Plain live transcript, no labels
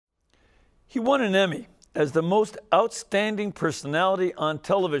He won an Emmy as the most outstanding personality on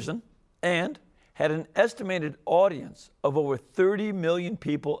television and had an estimated audience of over 30 million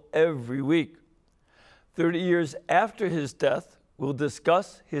people every week. 30 years after his death, we'll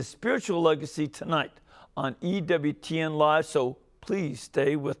discuss his spiritual legacy tonight on EWTN Live, so please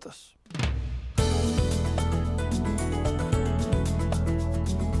stay with us.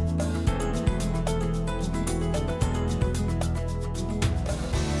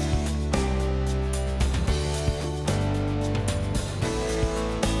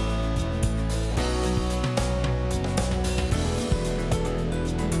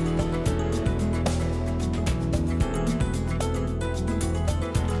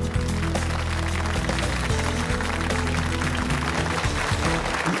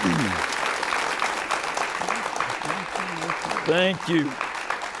 Thank you.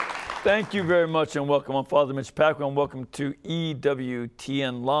 Thank you very much and welcome. I'm Father Mitch and welcome to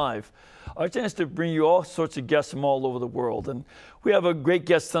EWTN Live. Our chance to bring you all sorts of guests from all over the world. And we have a great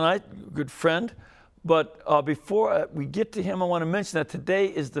guest tonight, a good friend. But before we get to him, I want to mention that today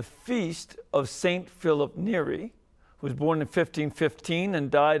is the feast of St. Philip Neri, who was born in 1515 and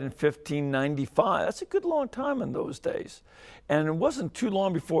died in 1595. That's a good long time in those days. And it wasn't too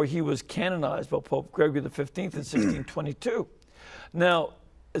long before he was canonized by Pope Gregory XV in 1622. Now,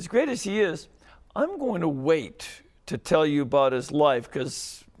 as great as he is, I'm going to wait to tell you about his life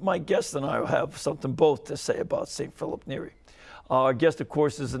because my guest and I will have something both to say about St. Philip Neri. Our guest, of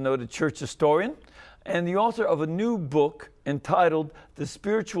course, is a noted church historian and the author of a new book entitled The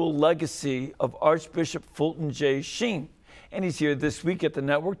Spiritual Legacy of Archbishop Fulton J. Sheen. And he's here this week at the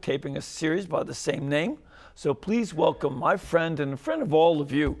network taping a series by the same name. So please welcome my friend and a friend of all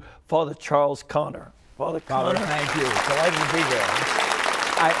of you, Father Charles Connor. Father, thank you. Delighted to be here.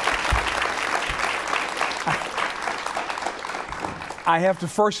 I have to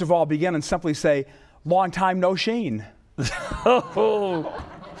first of all begin and simply say, long time no Sheen. Oh,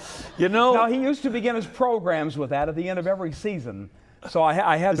 you know. Now, he used to begin his programs with that at the end of every season. So I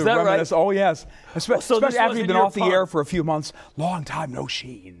had to reminisce. Right? Oh, yes. Especially after he'd been off the air for a few months. Long time no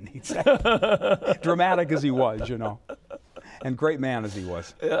Sheen, he'd say. Dramatic as he was, you know. And great man as he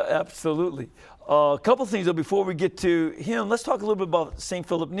was. Yeah, absolutely. A couple things, though, before we get to him. Let's talk a little bit about St.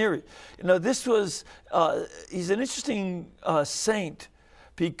 Philip Neri. You know, this was, he's an interesting saint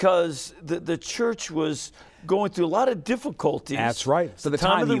because the church was going through a lot of difficulties. That's right. So the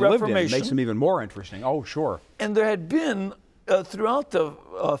time he lived in makes him even more interesting. Oh, sure. And there had been, throughout the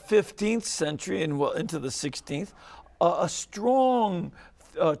 15th century and well into the 16th, a strong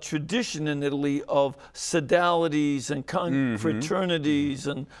tradition in Italy of sodalities and fraternities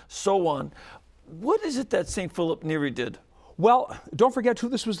and so on. What is it that St. Philip Neri did? Well, don't forget, too,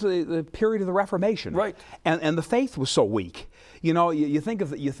 this was the period of the Reformation. Right. And the faith was so weak. You know, you think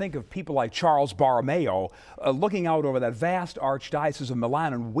of people like Charles Borromeo looking out over that vast archdiocese of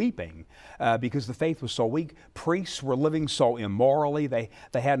Milan and weeping because the faith was so weak. Priests were living so immorally. They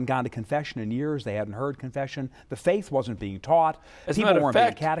hadn't gone to confession in years. They hadn't heard confession. The faith wasn't being taught. People weren't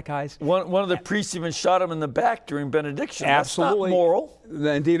being catechized. One of the priests even shot him in the back during benediction. Absolutely. That's not moral.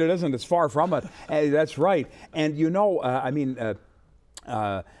 Indeed it isn't. It's far from it. That's right. And you know,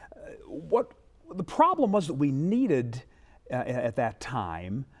 what the problem was that we needed at that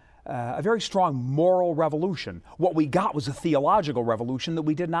time a very strong moral revolution. What we got was a theological revolution that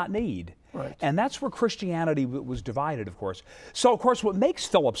we did not need. Right. And that's where Christianity was divided, of course. So, of course, what makes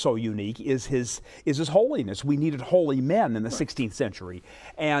Philip so unique is his holiness. We needed holy men in the 16th century.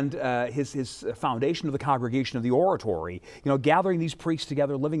 And his foundation of the Congregation of the Oratory, you know, gathering these priests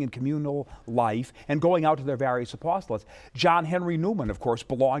together, living in communal life, and going out to their various apostolates. John Henry Newman, of course,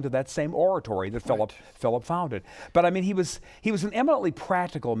 belonged to that same oratory that Philip founded. But, I mean, he was an eminently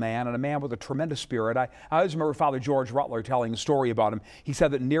practical man and a man with a tremendous spirit. I always remember Father George Rutler telling a story about him. He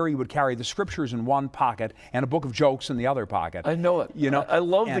said that Neri would carry the scriptures in one pocket and a book of jokes in the other pocket. I know it. You know, I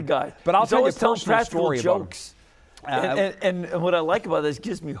love the guy. But I'll tell you a personal story jokes. About him. And what I like about this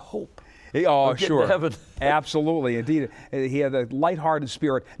gives me hope. Oh, sure. Absolutely. Indeed. He had a lighthearted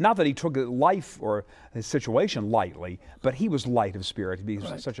spirit. Not that he took life or his situation lightly, but he was light of spirit. He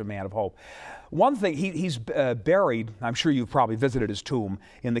was such a man of hope. One thing, he's buried, I'm sure you've probably visited his tomb,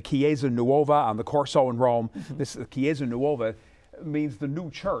 in the Chiesa Nuova on the Corso in Rome. This Chiesa Nuova means the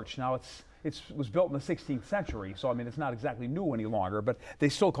new church. Now, it was built in the 16th century, so I mean it's not exactly new any longer, but they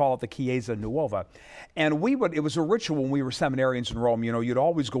still call it the Chiesa Nuova. And it was a ritual when we were seminarians in Rome. You know, you'd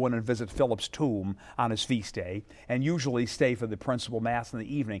always go in and visit Philip's tomb on his feast day, and usually stay for the principal mass in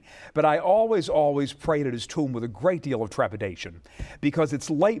the evening. But I always prayed at his tomb with a great deal of trepidation, because it's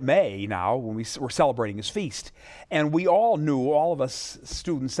late May now when we're celebrating his feast, and we all knew, all of us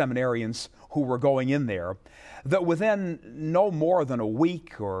student seminarians who were going in there, that within no more than a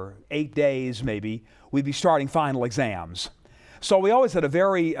week or 8 days maybe, we'd be starting final exams. So we always had a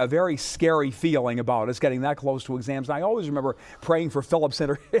very scary feeling about us getting that close to exams. And I always remember praying for Philip's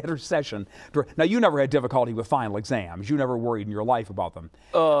intercession. Now, you never had difficulty with final exams. You never worried in your life about them.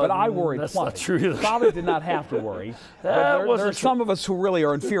 But I worried that's plenty. Not true either. Father did not have to worry. But there are some of us who really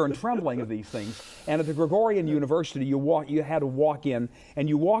are in fear and trembling of these things. And at the Gregorian University, you had to walk in, and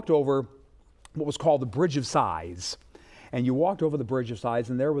you walked over what was called the Bridge of Sighs. And you walked over the Bridge of Sighs,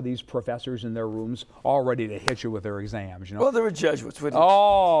 and there were these professors in their rooms all ready to hit you with their exams. You know? Well, they were Jesuits.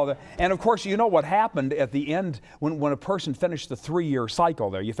 And of course, you know what happened at the end when a person finished the 3-year cycle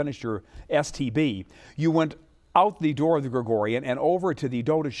there, you finished your STB, you went out the door of the Gregorian and over to the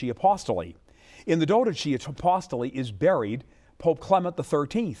Dodici Apostoli. In the Dodici Apostoli is buried Pope Clement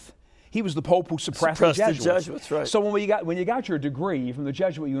XIII. He was the Pope who suppressed the Jesuits. Right. So when you got your degree from the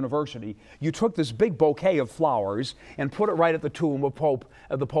Jesuit University, you took this big bouquet of flowers and put it right at the tomb of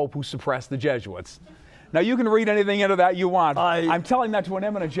the Pope who suppressed the Jesuits. Now, you can read anything into that you want. I'm telling that to an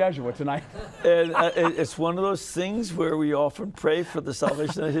eminent Jesuit tonight. And it's one of those things where we often pray for the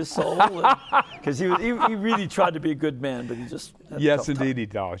salvation of his soul. Because he really tried to be a good man, but he just had Yes, a tough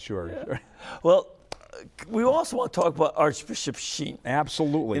indeed time. he does, sure. Yeah. Well, we also want to talk about Archbishop Sheen.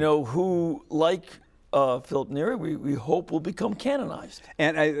 Absolutely. You know, who, like Philip Neri, we hope will become canonized.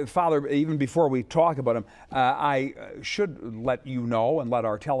 And Father, even before we talk about him, I should let you know and let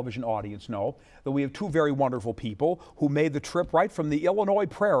our television audience know that we have two very wonderful people who made the trip right from the Illinois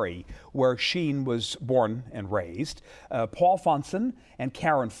prairie where Sheen was born and raised. Paul Funson and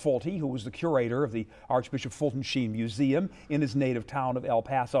Karen Fulton, who was the curator of the Archbishop Fulton Sheen Museum in his native town of El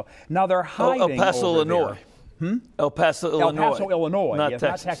Paso. Now they're hiding El Paso, over Illinois. There. El Paso, Illinois. El Paso, Illinois. Not Yes,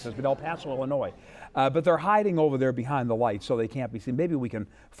 Texas. not Texas, but El Paso, Illinois. But they're hiding over there behind the lights, so they can't be seen. Maybe we can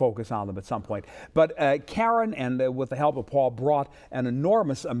focus on them at some point. But Karen, and with the help of Paul, brought an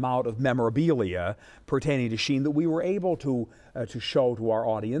enormous amount of memorabilia pertaining to Sheen that we were able to show to our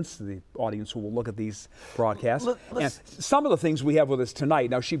audience, the audience who will look at these broadcasts. And some of the things we have with us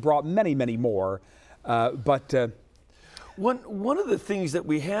tonight. Now, she brought many, many more, but one of the things that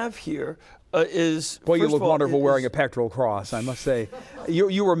we have here is... Boy, you look wonderful wearing a pectoral cross, I must say.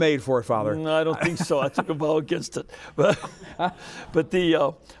 You were made for it, Father. No, I don't think so. I took a vow against it. But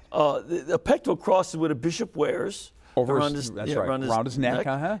the pectoral cross is what a bishop wears. Around his neck.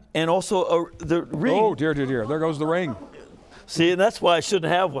 And also the ring. Oh, dear. There goes the ring. See, and that's why I shouldn't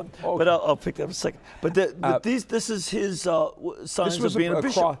have one. Okay. But I'll pick that up in a second. But this is his signs of being a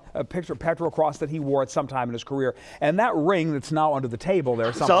bishop. A pectoral cross that he wore at some time in his career. And that ring that's now under the table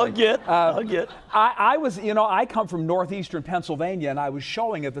there. So I'll get. I come from northeastern Pennsylvania, and I was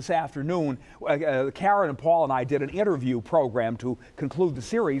showing it this afternoon. Karen and Paul and I did an interview program to conclude the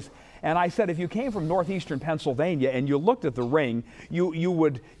series. And I said, if you came from northeastern Pennsylvania and you looked at the ring, you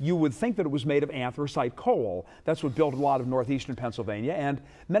would think that it was made of anthracite coal. That's what built a lot of northeastern Pennsylvania, and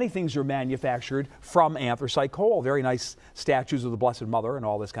many things are manufactured from anthracite coal. Very nice statues of the Blessed Mother and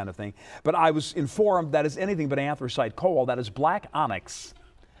all this kind of thing. But I was informed that is anything but anthracite coal. That is black onyx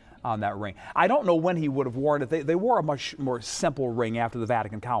on that ring. I don't know when he would have worn it. They wore a much more simple ring after the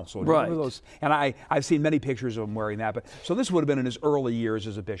Vatican Council. Right. Those? And I've seen many pictures of him wearing that. But so this would have been in his early years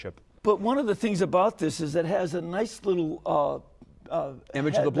as a bishop. But one of the things about this is it has a nice little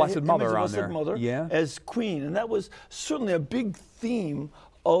image of the Blessed Mother on there. Mother yeah. As queen, and that was certainly a big theme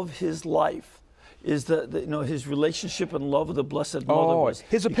of his life. Is his relationship and love of the Blessed Mother was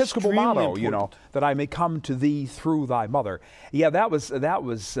his Episcopal motto, important. That I may come to thee through thy mother. Yeah, that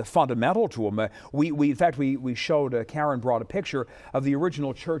was fundamental to him. In fact, we showed, Karen brought a picture of the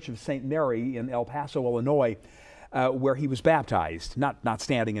original Church of St. Mary in El Paso, Illinois, where he was baptized, not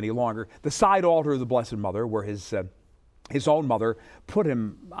standing any longer. The side altar of the Blessed Mother, where his own mother put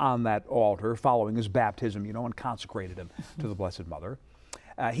him on that altar following his baptism, and consecrated him to the Blessed Mother.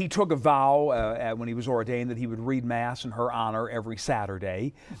 He took a vow when he was ordained that he would read Mass in her honor every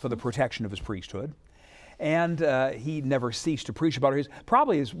Saturday for the protection of his priesthood. And he never ceased to preach about her.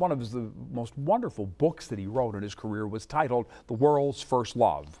 One of the most wonderful books that he wrote in his career was titled The World's First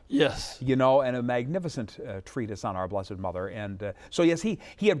Love. Yes. And a magnificent treatise on our Blessed Mother. And so, yes, he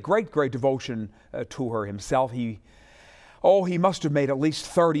had great devotion to her himself. Oh, he must have made at least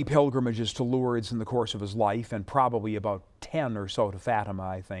 30 pilgrimages to Lourdes in the course of his life, and probably about 10 or so to Fatima,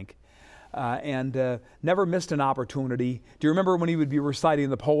 I think. And never missed an opportunity. Do you remember when he would be reciting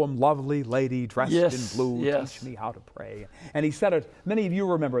the poem, "Lovely lady dressed in blue, teach me how to pray"? And he said it, many of you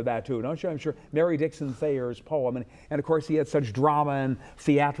remember that too, don't you? I'm sure, Mary Dixon Thayer's poem. And of course he had such drama and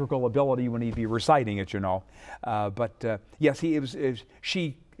theatrical ability when he'd be reciting it, you know. Yes,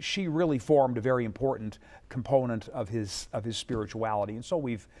 she really formed a very important component of his spirituality. And so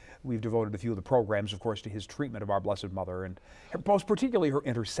we've devoted a few of the programs, of course, to his treatment of our Blessed Mother, and most particularly her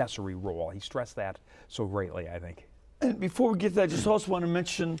intercessory role. He stressed that so greatly, I think. And before we get to that, I just also want to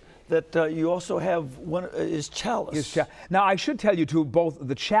mention that you also have his chalice. Now, I should tell you, too, both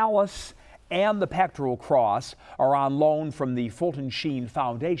the chalice and the pectoral cross are on loan from the Fulton Sheen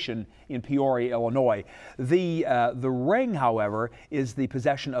Foundation in Peoria, Illinois. The ring, however, is the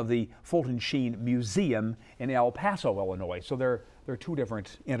possession of the Fulton Sheen Museum in El Paso, Illinois. So they're two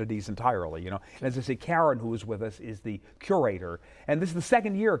different entities entirely, you know. And as I say, Karen, who is with us, is the curator. And this is the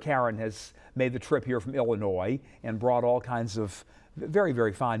second year Karen has made the trip here from Illinois and brought all kinds of very,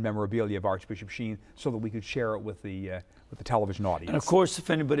 very fine memorabilia of Archbishop Sheen so that we could share it with the television audience. And of course, if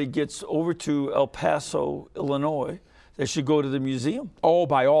anybody gets over to El Paso, Illinois, they should go to the museum. Oh,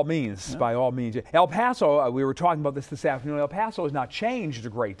 by all means, by all means. El Paso, we were talking about this afternoon, El Paso has not changed a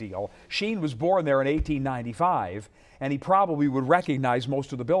great deal. Sheen was born there in 1895, and he probably would recognize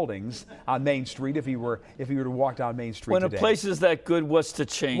most of the buildings on Main Street if he were to walk down Main Street today. When a place is that good, what's to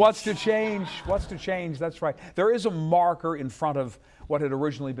change? What's to change? What's to change? That's right. There is a marker in front of what had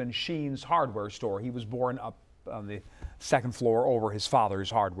originally been Sheen's hardware store. He was born up on the second floor over his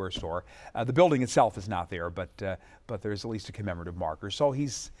father's hardware store. The building itself is not there, but there's at least a commemorative marker. So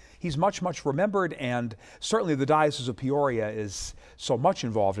he's much, much remembered, and certainly the Diocese of Peoria is so much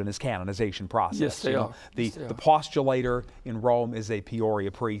involved in his canonization process. Yes, they are. The postulator in Rome is a Peoria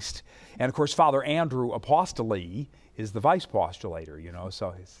priest, and of course Father Andrew Apostoli is the vice postulator, you know,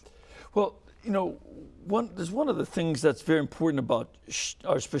 so he's... Well, you know, there's one of the things that's very important about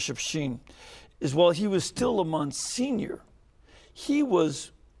Archbishop Sheen is while he was still a Monsignor, he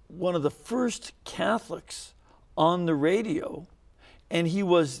was one of the first Catholics on the radio, and he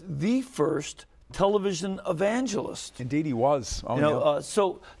was the first television evangelist. Indeed he was. Oh, you know,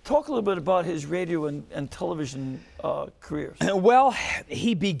 so talk a little bit about his radio and television careers. Well,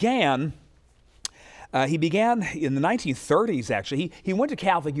 he began in the 1930s, actually. He went to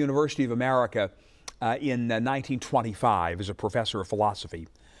Catholic University of America in 1925 as a professor of philosophy.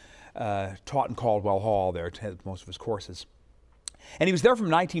 Taught in Caldwell Hall there, most of his courses. And he was there from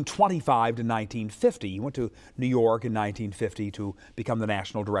 1925 to 1950. He went to New York in 1950 to become the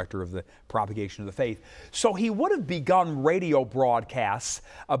national director of the propagation of the faith. So he would have begun radio broadcasts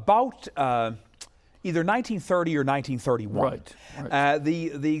about either 1930 or 1931. Right.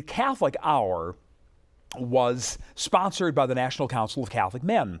 The Catholic Hour was sponsored by the National Council of Catholic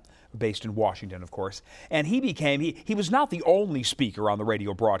Men, based in Washington, of course. And he was not the only speaker on the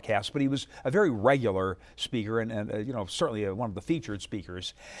radio broadcast, but he was a very regular speaker and you know, certainly one of the featured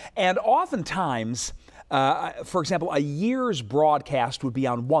speakers. And oftentimes, for example, a year's broadcast would be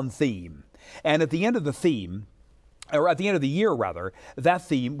on one theme. And at the end of the theme, or at the end of the year, rather, that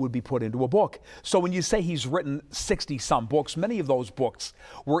theme would be put into a book. So when you say he's written 60-some books, many of those books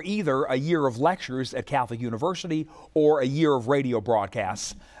were either a year of lectures at Catholic University or a year of radio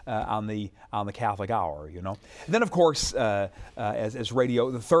broadcasts on the Catholic Hour, you know. And then, of course, as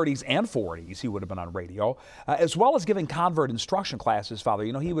radio, the 30s and 40s, he would have been on radio, as well as giving convert instruction classes, Father.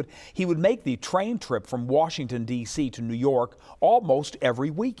 You know, he would make the train trip from Washington, D.C. to New York almost every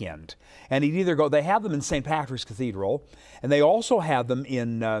weekend. And he'd either go, they have them in St. Patrick's Cathedral, and they also had them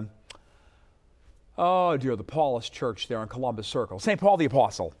in, the Paulist Church there in Columbus Circle, St. Paul the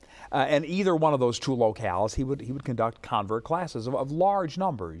Apostle. And either one of those two locales, he would conduct convert classes of large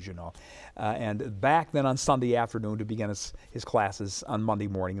numbers, you know. And back then on Sunday afternoon to begin his classes on Monday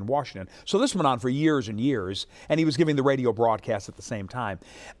morning in Washington. So this went on for years and years, and he was giving the radio broadcast at the same time.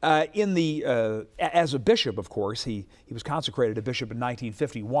 As a bishop, of course, he was consecrated a bishop in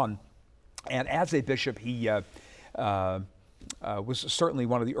 1951, and as a bishop, he was certainly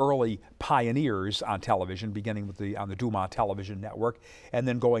one of the early pioneers on television, beginning on the Dumont television network, and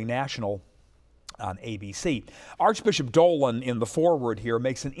then going national on ABC. Archbishop Dolan, in the foreword here,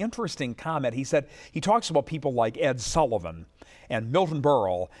 makes an interesting comment. He talks about people like Ed Sullivan and Milton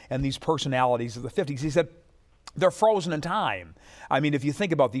Berle and these personalities of the 50s. He said, they're frozen in time. I mean, if you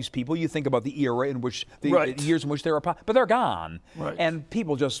think about these people, you think about the era in which, the years in which they were, but they're gone. Right. And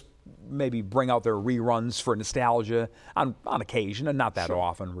people just maybe bring out their reruns for nostalgia on occasion, and not that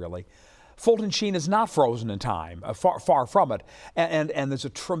often, really. Fulton Sheen is not frozen in time, far from it. And there's a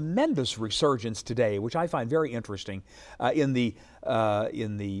tremendous resurgence today, which I find very interesting, in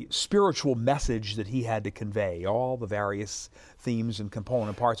the spiritual message that he had to convey, all the various themes and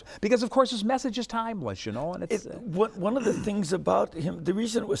component parts. Because, of course, his message is timeless, you know. And it's one of the things about him, the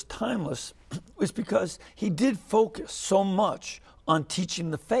reason it was timeless was because he did focus so much on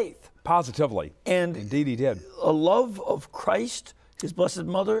teaching the faith. Positively. And indeed he did. A love of Christ, his Blessed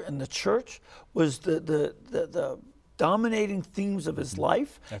Mother, and the church was the dominating themes of his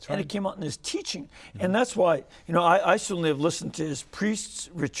life. That's right. And it came out in his teaching. And that's why, you know, I certainly have listened to his priests'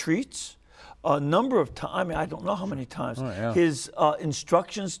 retreats a number of times. I mean, I don't know how many times. Oh, yeah. His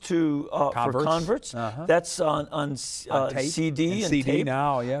instructions to for converts. That's on tape. CD and CD tape.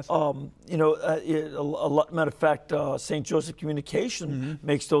 now, yes. You know, matter of fact, St. Joseph Communication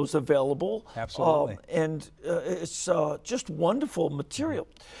makes those available. Absolutely. And it's just wonderful material.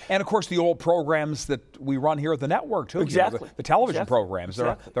 And of course, the old programs that we run here at the network too. Exactly. You know, the television Exactly. programs,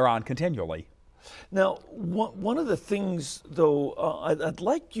 they're on continually. Now, one of the things, though, I'd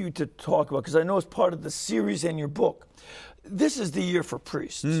like you to talk about, because I know it's part of the series in your book, this is the year for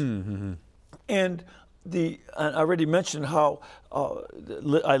priests. And I already mentioned how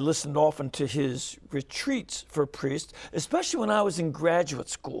I listened often to his retreats for priests, especially when I was in graduate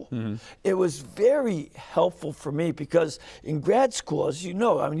school. It was very helpful for me because in grad school, as you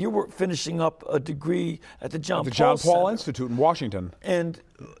know, I mean, you were finishing up a degree at the John Paul Institute in Washington. And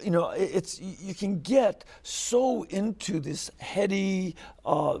you know, you can get so into this heady,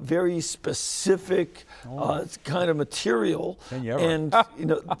 very specific kind of material, and you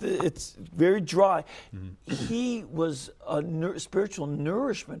know, it's very dry. He was a spiritual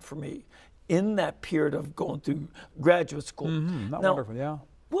nourishment for me in that period of going through graduate school. Now, wonderful, yeah.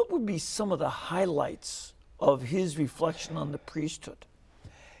 What would be some of the highlights of his reflection on the priesthood?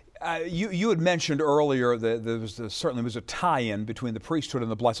 You had mentioned earlier that there was certainly was a tie-in between the priesthood and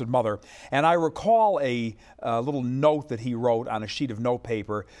the Blessed Mother, and I recall a little note that he wrote on a sheet of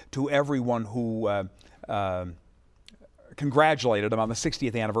notepaper to everyone who congratulated him on the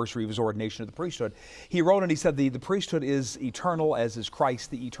 60th anniversary of his ordination to the priesthood. He wrote and he said, the priesthood is eternal as is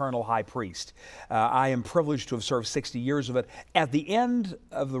Christ, the eternal high priest. I am privileged to have served 60 years of it. At the end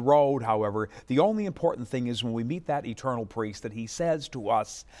of the road, however, the only important thing is when we meet that eternal priest that he says to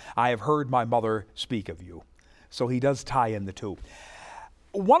us, I have heard my mother speak of you. So he does tie in the two.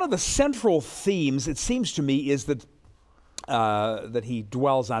 One of the central themes, it seems to me, is that he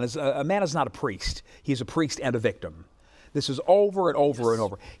dwells on is a man is not a priest. He's a priest and a victim. This is over and over and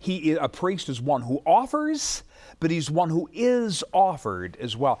over. A priest is one who offers, but he's one who is offered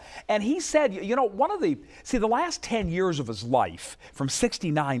as well. And he said, you know, the last 10 years of his life, from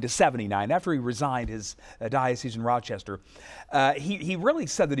 69 to 79, after he resigned his diocese in Rochester, he really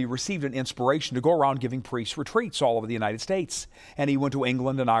said that he received an inspiration to go around giving priest retreats all over the United States. And he went to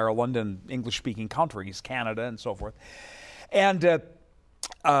England and Ireland and English-speaking countries, Canada and so forth. And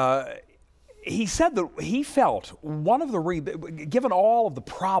he said that he felt one of given all of the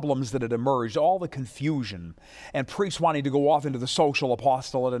problems that had emerged, all the confusion, and priests wanting to go off into the social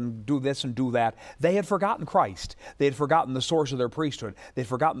apostolate and do this and do that, they had forgotten Christ. They had forgotten the source of their priesthood. They'd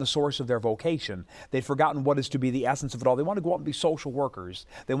forgotten the source of their vocation. They'd forgotten what is to be the essence of it all. They wanted to go out and be social workers.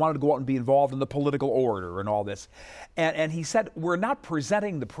 They wanted to go out and be involved in the political order and all this. And he said, we're not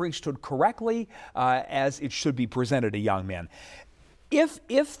presenting the priesthood correctly as it should be presented to young men.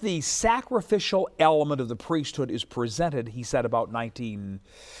 If the sacrificial element of the priesthood is presented, he said about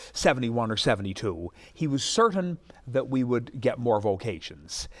 1971 or 72, he was certain that we would get more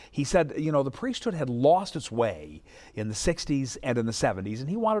vocations. He said, you know, the priesthood had lost its way in the 60s and in the 70s, and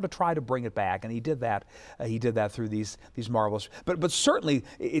he wanted to try to bring it back, and he did that. He did that through these marvelous. But certainly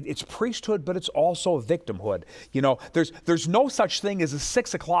it's priesthood, but it's also victimhood. You know, there's no such thing as a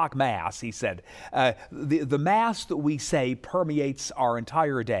 6 o'clock mass. He said, the mass that we say permeates our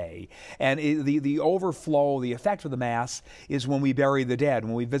entire day, and the overflow, the effect of the Mass is when we bury the dead,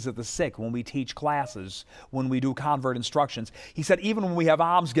 when we visit the sick, when we teach classes, when we do convert instructions. He said even when we have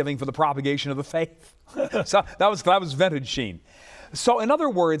almsgiving for the propagation of the faith. So that was vintage Sheen. So in other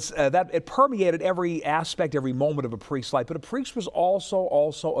words, that it permeated every aspect, every moment of a priest's life. But a priest was also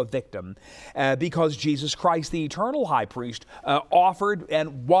a victim because Jesus Christ, the eternal high priest, offered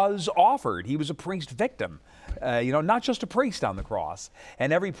and was offered. He was a priest victim. Not just a priest on the cross.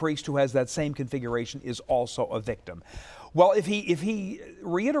 And every priest who has that same configuration is also a victim. Well, if he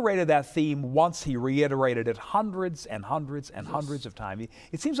reiterated that theme once, he reiterated it hundreds and hundreds and hundreds of times.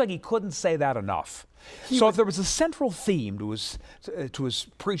 It seems like he couldn't say that enough. So if there was a central theme to his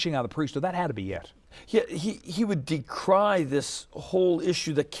preaching on the priesthood, that had to be it. Yeah, he would decry this whole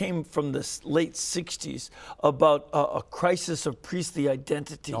issue that came from the late 60s about a crisis of priestly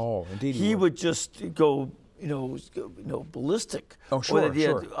identity. Oh, indeed he would just go, ballistic. Oh, sure,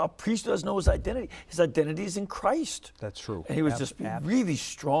 sure. A priest doesn't know his identity. His identity is in Christ. That's true. And he was just really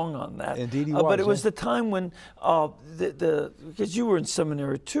strong on that. Indeed he was. But it was the time when, because you were in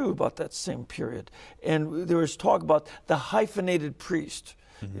seminary too about that same period, and there was talk about the hyphenated priest.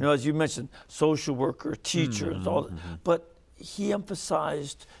 Mm-hmm. As you mentioned, social worker, teacher, all that. But he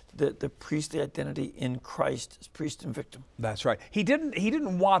emphasized the priestly identity in Christ as priest and victim. That's right. He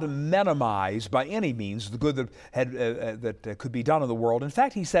didn't want to minimize by any means the good that could be done in the world. In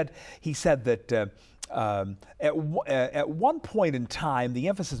fact, he said that at one point in time, the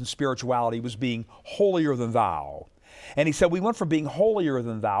emphasis in spirituality was being holier than thou, and he said we went from being holier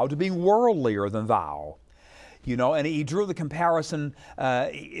than thou to being worldlier than thou. And he drew the comparison.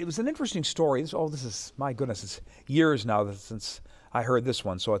 It was an interesting story. This is, my goodness, it's years now since I heard this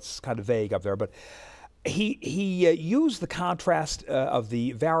one, so it's kind of vague up there. But he used the contrast of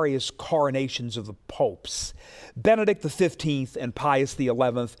the various coronations of the popes. Benedict XV and Pius XI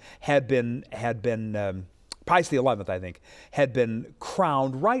Pius XI, I think, had been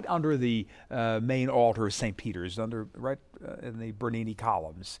crowned right under the main altar of St. Peter's, right in the Bernini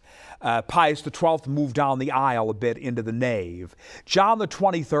columns. Pius XII moved down the aisle a bit into the nave. John the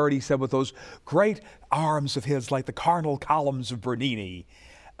 23rd, he said, with those great arms of his, like the cardinal columns of Bernini,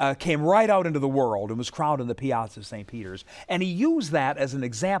 came right out into the world and was crowned in the Piazza of St. Peter's. And he used that as an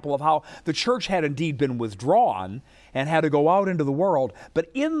example of how the church had indeed been withdrawn and had to go out into the world. But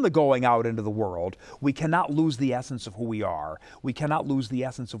in the going out into the world, we cannot lose the essence of who we are. We cannot lose the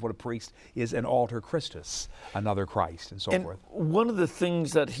essence of what a priest is, an alter Christus, another Christ, and so forth. One of the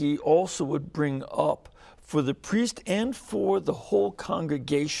things that he also would bring up for the priest and for the whole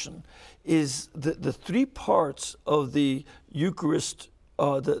congregation is the three parts of the Eucharist.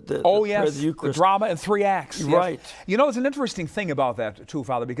 The drama in 3 acts. Right. Yes. It's an interesting thing about that too,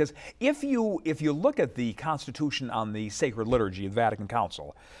 Father, because if you look at the Constitution on the Sacred Liturgy of the Vatican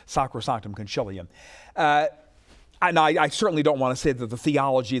Council, Sacrosanctum Concilium, and I certainly don't want to say that the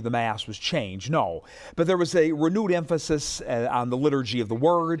theology of the Mass was changed, no. But there was a renewed emphasis on the liturgy of the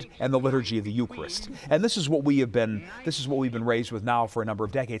Word and the liturgy of the Eucharist. And this is what we've been raised with now for a number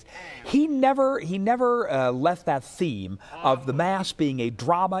of decades. He never left that theme of the Mass being a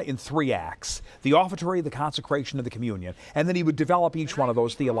drama in 3 acts: the offertory, the consecration, and the communion. And then he would develop each one of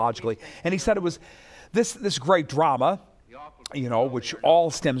those theologically. And he said it was this great drama, which all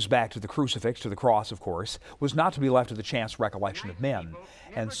stems back to the crucifix, to the cross, of course, was not to be left to the chance recollection of men.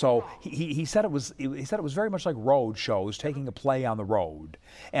 And so he said it was very much like road shows, taking a play on the road.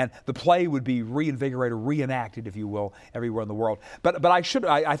 And the play would be reinvigorated, reenacted, if you will, everywhere in the world. But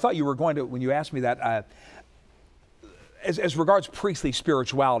I thought you were going to, when you asked me that, as regards priestly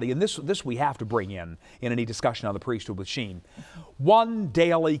spirituality, and this we have to bring in any discussion on the priesthood with Sheen, 1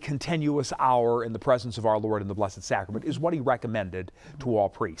 daily continuous hour in the presence of our Lord in the Blessed Sacrament is what he recommended to all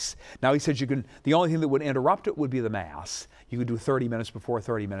priests. Now he said the only thing that would interrupt it would be the Mass. You could do 30 minutes before,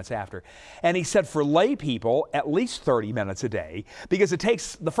 30 minutes after. And he said for lay people, at least 30 minutes a day, because it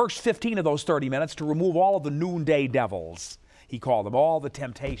takes the first 15 of those 30 minutes to remove all of the noonday devils. He called them all the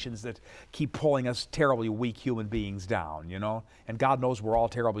temptations that keep pulling us terribly weak human beings down, And God knows we're all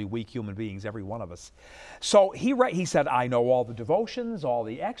terribly weak human beings, every one of us. So he said, I know all the devotions, all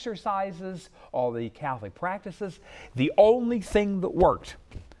the exercises, all the Catholic practices. The only thing that worked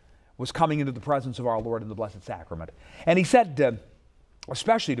was coming into the presence of our Lord in the Blessed Sacrament. And he said,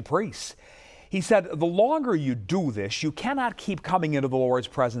 especially to priests, he said, the longer you do this, you cannot keep coming into the Lord's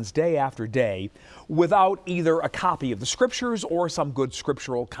presence day after day without either a copy of the Scriptures or some good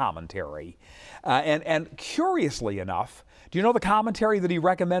scriptural commentary. And curiously enough, do you know the commentary that he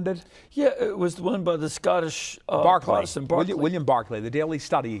recommended? Yeah, it was the one by the Scottish Protestant Barclay. William Barclay, the Daily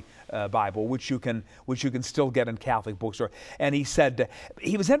Study Bible, which you can still get in Catholic bookstore. And he said,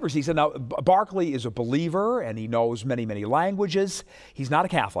 he was interested. He said, now, Barclay is a believer and he knows many, many languages. He's not a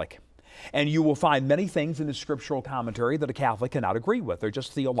Catholic. And you will find many things in his scriptural commentary that a Catholic cannot agree with. They're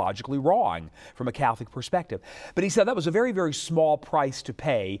just theologically wrong from a Catholic perspective. But he said that was a very, very small price to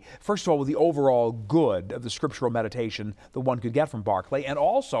pay, first of all, with the overall good of the scriptural meditation that one could get from Barclay, and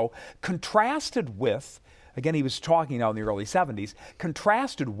also contrasted with, again, he was talking now in the early 70s,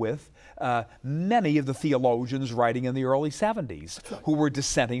 contrasted with many of the theologians writing in the early 70s who were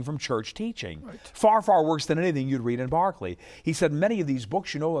dissenting from church teaching. Right. Far, far worse than anything you'd read in Barclay. He said many of these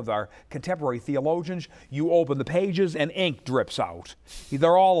books, of our contemporary theologians, you open the pages and ink drips out.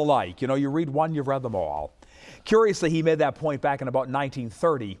 They're all alike. You read one, you've read them all. Curiously, he made that point back in about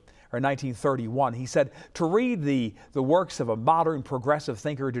 1930 or 1931. He said, to read the works of a modern progressive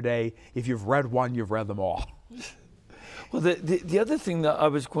thinker today, if you've read one, you've read them all. Well, the other thing that I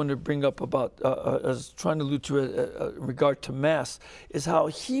was going to bring up about, I was trying to allude to in regard to Mass, is how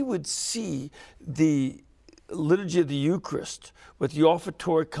he would see the liturgy of the Eucharist with the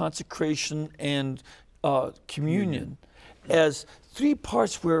offertory, consecration, and communion as three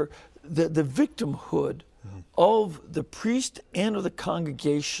parts where the victimhood of the priest and of the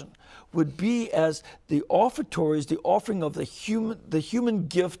congregation would be as the offertories, the offering of the human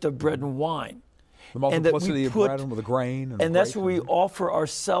gift of bread and wine. The multiplicity of bread and with the grain. And that's where we offer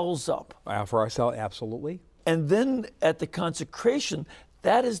ourselves up. For ourselves, absolutely. And then at the consecration,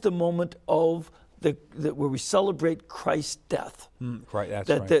 that is the moment of where we celebrate Christ's death. Right, that's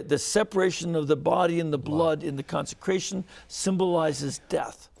right. The separation of the body and the blood in the consecration symbolizes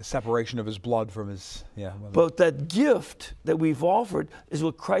death. The separation of his blood from his, But that gift that we've offered is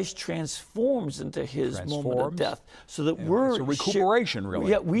what Christ transforms into his moment of death. So that we're... It's a recuperation, really.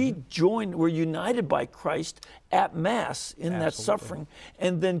 Yeah, we're united by Christ at Mass in that suffering.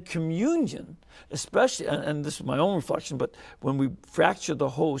 And then communion, especially, and this is my own reflection, but when we fracture the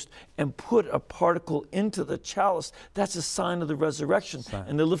host and put a particle into the chalice, that's a sign of the resurrection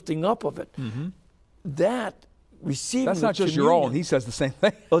and the lifting up of it. That receiving that's not just communion, your own. He says the same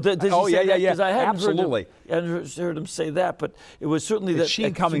thing. Oh, does he say that? Because I hadn't absolutely. Heard him say that, but it was certainly it's that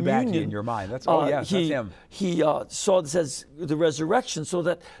Sheen coming back to you in your mind. That's that's him. He saw this as the resurrection, so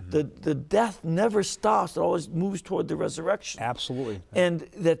that the death never stops. It always moves toward the resurrection. Absolutely. And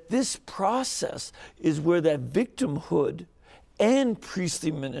that this process is where that victimhood and priestly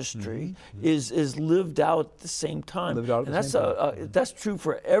ministry is lived out at the same time. And that's true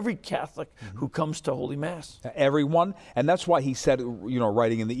for every Catholic who comes to Holy Mass. Everyone, and that's why he said,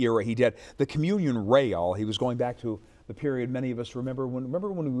 writing in the era he did, the communion rail. He was going back to the period many of us remember when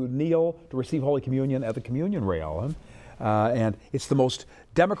we would kneel to receive Holy Communion at the communion rail, and it's the most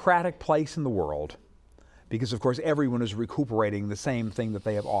democratic place in the world. Because of course everyone is recuperating the same thing that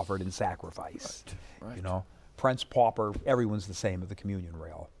they have offered in sacrifice. Right. Prince, pauper, everyone's the same at the communion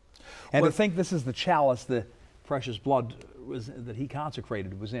rail. And to think this is the chalice the precious blood that he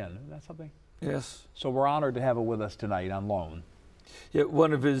consecrated was in. Isn't that something? Yes. So we're honored to have it with us tonight on loan. Yet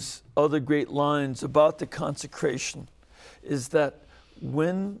one of his other great lines about the consecration is that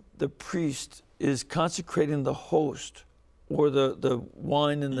when the priest is consecrating the host or the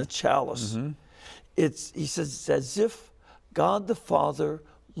wine in the chalice, he says it's as if God the Father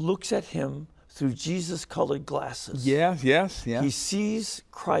looks at him through Jesus-colored glasses. Yes. He sees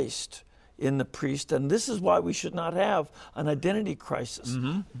Christ in the priest, and this is why we should not have an identity crisis.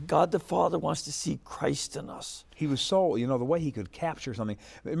 God the Father wants to see Christ in us. He was so, the way he could capture something.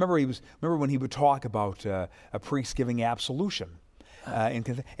 Remember when he would talk about a priest giving absolution.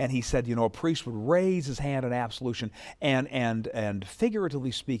 And he said, a priest would raise his hand in absolution, and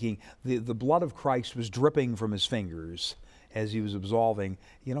figuratively speaking, the blood of Christ was dripping from his fingers as he was absolving.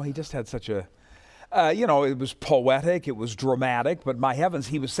 He just had such a... it was poetic, it was dramatic, but my heavens,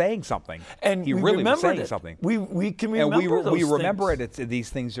 he was saying something. And he really was saying something. We can remember those we remember things. These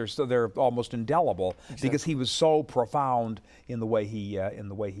things they're almost indelible because he was so profound in the way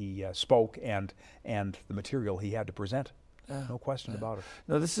he spoke and the material he had to present. No question about it.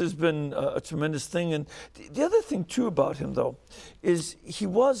 No, this has been a tremendous thing. And the other thing too about him, though, is he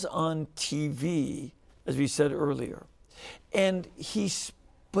was on TV, as we said earlier, and he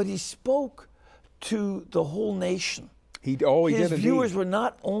spoke to the whole nation. He did His viewers indeed. were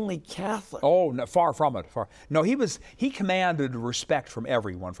not only Catholic. Oh, no, far from it. No, he commanded respect from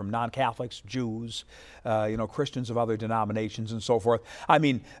everyone, from non-Catholics, Jews, Christians of other denominations, and so forth. I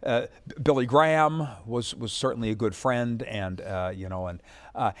mean, Billy Graham was certainly a good friend, and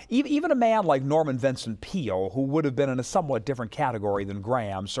even a man like Norman Vincent Peale, who would have been in a somewhat different category than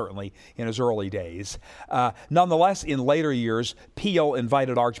Graham, certainly in his early days. Nonetheless, in later years, Peale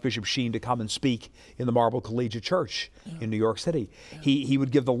invited Archbishop Sheen to come and speak in the Marble Collegiate Church in New York City. He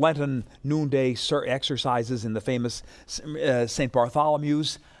would give the Lenten noonday exercises in the famous St.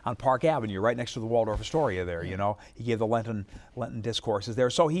 Bartholomew's on Park Avenue, right next to the Waldorf Astoria there, He gave the Lenten discourses there.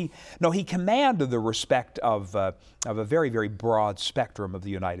 So he commanded the respect of a very, very broad spectrum of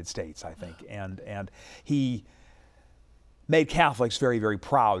the United States, I think. And he made Catholics very, very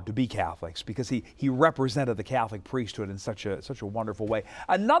proud to be Catholics because he represented the Catholic priesthood in such a wonderful way.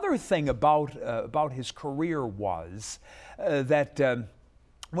 Another thing about his career was that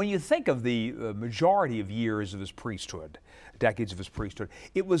when you think of the majority of years of his priesthood, decades of his priesthood,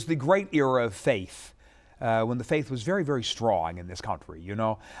 it was the great era of faith when the faith was very, very strong in this country. You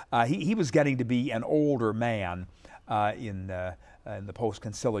know, he was getting to be an older man in the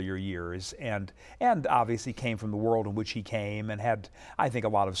post-conciliar years, and obviously came from the world in which he came, and had, I think, a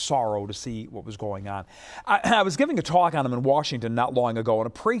lot of sorrow to see what was going on. I was giving a talk on him in Washington not long ago, and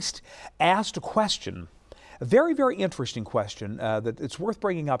a priest asked a question, a very, very interesting question that it's worth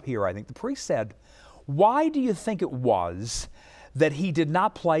bringing up here, I think. The priest said, "Why do you think it was that he did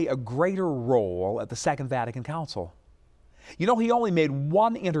not play a greater role at the Second Vatican Council?" You know, he only made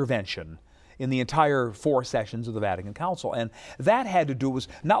one intervention in the entire 4 sessions of the Vatican Council, and that had to do, was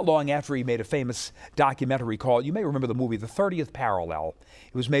not long after he made a famous documentary called, you may remember the movie, The 30th Parallel.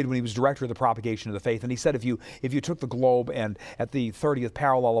 It was made when he was director of the propagation of the faith, and he said if you took the globe and at the 30th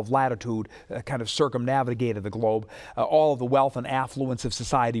parallel of latitude kind of circumnavigated the globe, all of the wealth and affluence of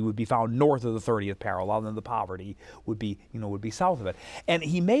society would be found north of the 30th parallel, and the poverty would be south of it. And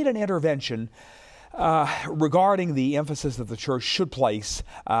he made an intervention regarding the emphasis that the church should place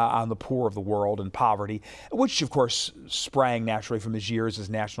on the poor of the world and poverty, which of course sprang naturally from his years as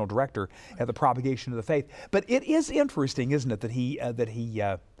national director at the propagation of the faith. But it is interesting, isn't it, that he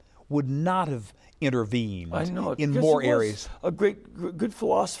would not have intervened in more areas. A good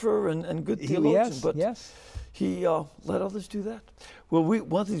philosopher and good theologian, but yes. He let others do that. Well,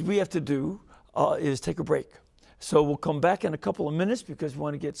 one thing we have to do is take a break. So we'll come back in a couple of minutes because we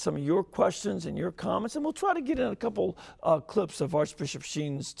want to get some of your questions and your comments, and we'll try to get in a couple clips of Archbishop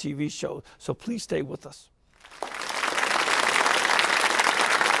Sheen's TV show. So please stay with us.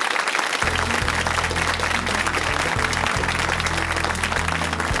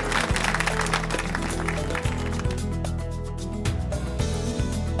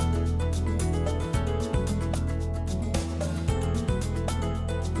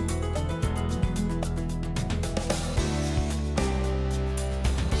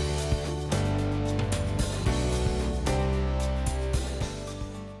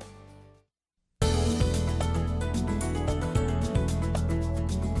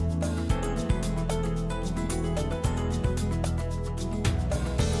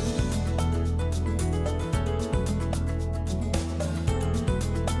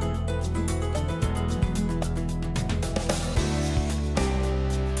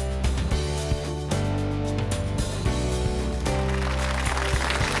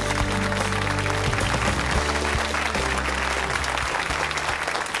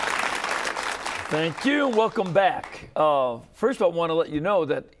 Thank you, and welcome back. First of all, I want to let you know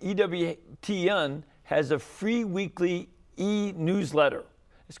that EWTN has a free weekly e-newsletter.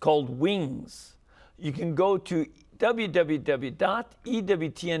 It's called Wings. You can go to www.ewtn.com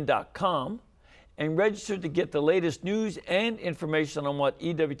and register to get the latest news and information on what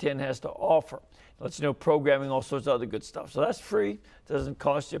EWTN has to offer. It lets you know programming, all sorts of other good stuff. So that's free. It doesn't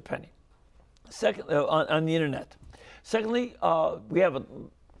cost you a penny. Second, on the internet. Secondly, we have a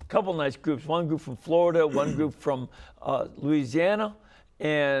couple nice groups. One group from Florida, one group from Louisiana,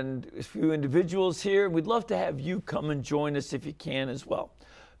 and a few individuals here. We'd love to have you come and join us if you can as well.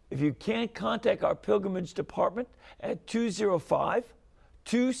 If you can't, contact our pilgrimage department at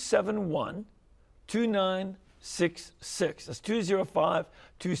 205-271-2966. That's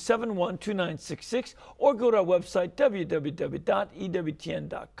 205-271-2966, or go to our website,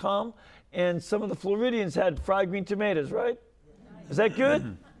 www.ewtn.com. And some of the Floridians had fried green tomatoes, right? Is that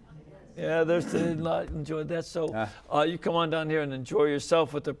good? Yeah, there's enjoyed that. So you come on down here and enjoy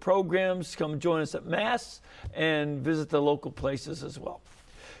yourself with the programs. Come join us at Mass and visit the local places as well.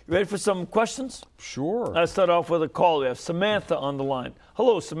 You ready for some questions? Sure. Let's start off with a call. We have Samantha on the line.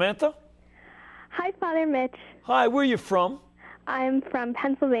 Hello, Samantha. Hi, Father Mitch. Hi, where are you from? I'm from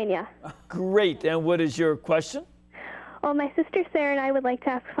Pennsylvania. Great. And what is your question? Well, my sister Sarah and I would like to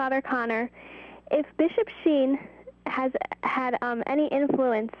ask Father Connor if Bishop Sheen has had any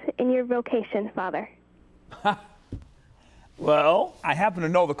influence in your vocation, Father. Well, I happen to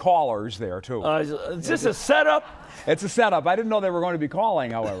know the callers there, too. Is this a setup? It's a setup. I didn't know they were going to be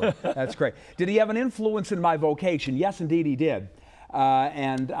calling, however. That's great. Did he have an influence in my vocation? Yes, indeed he did.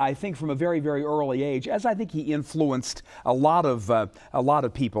 And I think from a very, very early age, as I think he influenced a lot of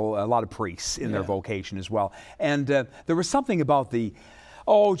people, a lot of priests in their vocation as well. And there was something about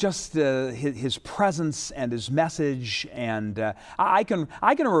just his presence and his message. And I can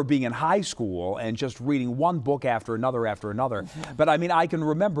remember being in high school and just reading one book after another. Mm-hmm. But I mean, I can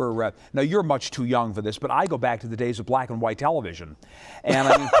remember, now you're much too young for this, but I go back to the days of black and white television. And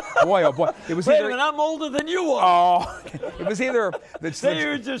I mean, boy, oh boy. It was Wait a minute, I'm older than you are. Oh, it was either... They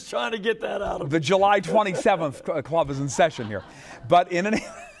were just trying to get that out of the July 27th club is in session here. But in any...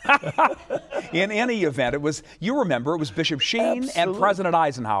 In any event, you remember, it was Bishop Sheen and President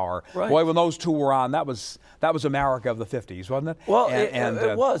Eisenhower. Right. Boy, when those two were on, that was America of the 50s, wasn't it? Well,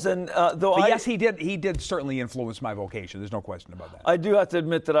 it was. And yes, he did certainly influence my vocation. There's no question about that. I do have to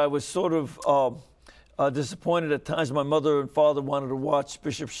admit that I was sort of disappointed at times. My mother and father wanted to watch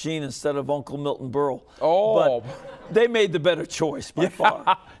Bishop Sheen instead of Uncle Milton Berle. Oh. But they made the better choice by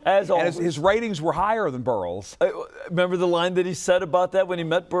far, as always. And his ratings were higher than Berle's. Remember the line that he said about that when he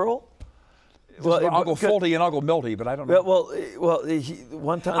met Berle? Well, Uncle Fulty and Uncle Milty, but I don't know.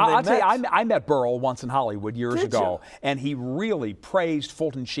 One time I'll tell you, I met Berle once in Hollywood years ago, you? and he really praised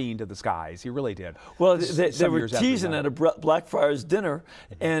Fulton Sheen to the skies. He really did. Well, they were teasing at a Blackfriars dinner,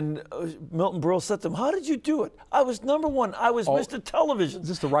 and Milton Berle said to him, "How did you do it? I was number one. I was Mr. Television." Is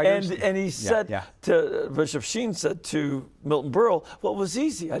this the writers? And he said to Bishop Sheen said to Milton Berle, "Well, it was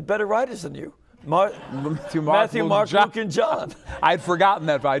easy. I had better writers than you." Matthew, Mark, Luke, and John. I'd forgotten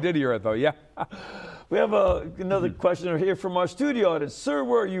that, but I did hear it, though, yeah. We have another questioner here from our studio audience. Sir,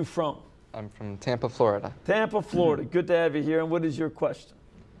 where are you from? I'm from Tampa, Florida. Tampa, Florida. Good to have you here. And what is your question?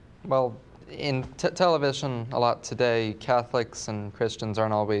 Well, in television a lot today, Catholics and Christians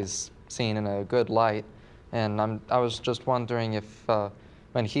aren't always seen in a good light. And I was just wondering if,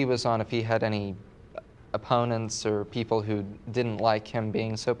 when he was on, if he had any opponents or people who didn't like him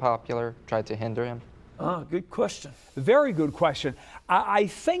being so popular, tried to hinder him? Good question. Very good question. I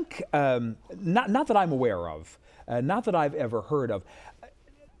think, not that I'm aware of, not that I've ever heard of.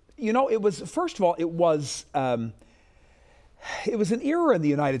 You know, it was, first of all, it was an era in the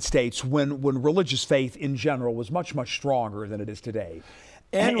United States when religious faith in general was much, much stronger than it is today.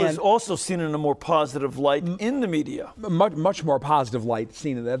 And was also seen in a more positive light in the media. Much more positive light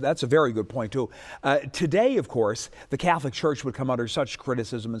seen in that. That's a very good point, too. Today, of course, the Catholic Church would come under such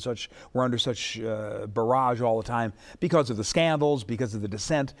criticism and we're under such barrage all the time because of the scandals, because of the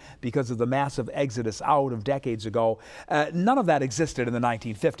dissent, because of the massive exodus out of decades ago. None of that existed in the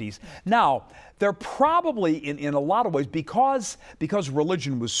 1950s. Now, they're probably, in a lot of ways, because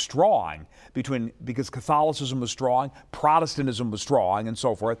religion was strong, because Catholicism was strong, Protestantism was strong, and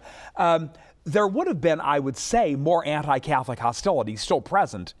so forth, there would have been, I would say, more anti-Catholic hostility still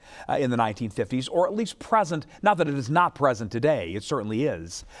present in the 1950s, or at least present, not that it is not present today, it certainly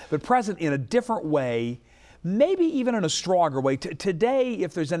is, but present in a different way, maybe even in a stronger way. Today,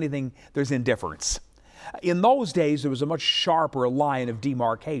 if there's anything, there's indifference. In those days, there was a much sharper line of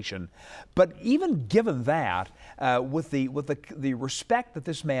demarcation. But even given that, with the respect that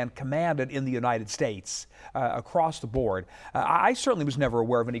this man commanded in the United States across the board, I certainly was never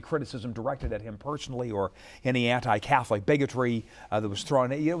aware of any criticism directed at him personally or any anti-Catholic bigotry that was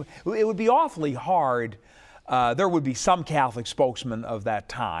thrown at you. It would be awfully hard. There would be some Catholic spokesman of that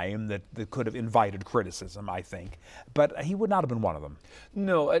time that could have invited criticism, I think, but he would not have been one of them.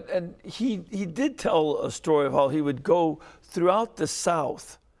 No, and he did tell a story of how he would go throughout the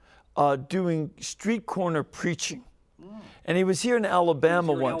South doing street corner preaching. And he was here in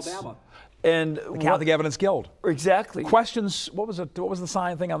Alabama once. And the Catholic Evidence Guild. Exactly. Questions, what was the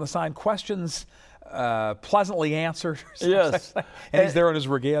thing on the sign? Questions pleasantly answered. Yes. And he's there in his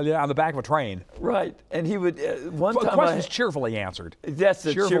regalia on the back of a train. Right. And he would, one time... Questions cheerfully answered. That's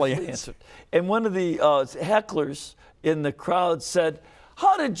it, cheerfully answered. And one of the hecklers in the crowd said,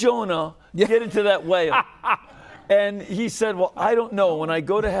 "How did Jonah get into that whale?" And he said, "Well, I don't know. When I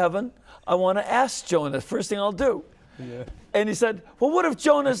go to heaven, I want to ask Jonah. The first thing I'll do." Yeah. And he said, "Well, what if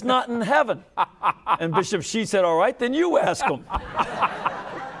Jonah's not in heaven?" And Bishop Sheen said, "All right, then you ask him."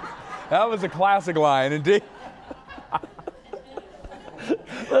 That was a classic line, indeed.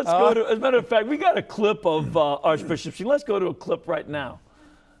 Let's go to, as a matter of fact, we got a clip of Archbishop Sheen. Let's go to a clip right now.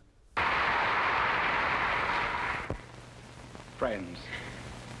 Friends,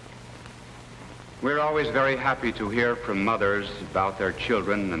 we're always very happy to hear from mothers about their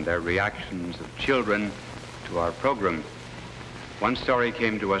children and their reactions of children to our program. One story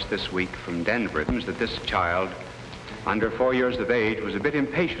came to us this week from Denver that this child, under 4 years of age, was a bit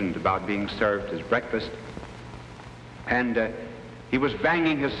impatient about being served his breakfast, and he was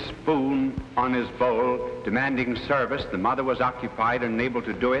banging his spoon on his bowl, demanding service. The mother was occupied and unable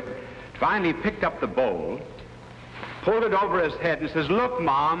to do it. Finally picked up the bowl, pulled it over his head and says, "Look,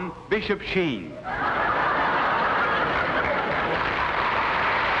 Mom, Bishop Sheen."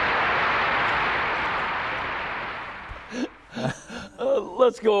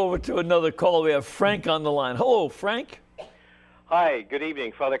 Let's go over to another call. We have Frank on the line. Hello, Frank. Hi, good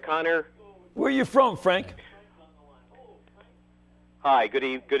evening, Father Connor. Where are you from, Frank? Hi, good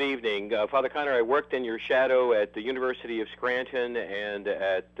evening. Father Connor, I worked in your shadow at the University of Scranton and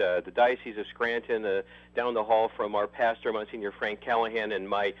at the Diocese of Scranton, down the hall from our pastor, Monsignor Frank Callahan, and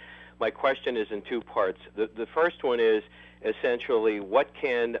my question is in two parts. The first one is essentially what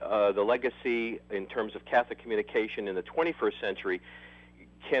can the legacy in terms of Catholic communication in the 21st century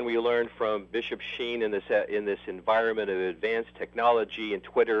can we learn from Bishop Sheen in this environment of advanced technology and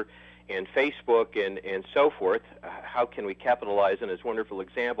Twitter and Facebook and so forth? How can we capitalize on his wonderful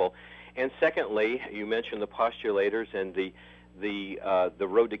example? And secondly, you mentioned the postulators and the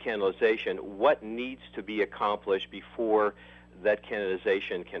road to canonization. What needs to be accomplished before that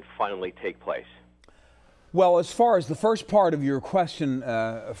canonization can finally take place? Well, as far as the first part of your question,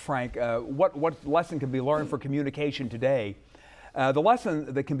 Frank, what lesson can be learned for communication today? The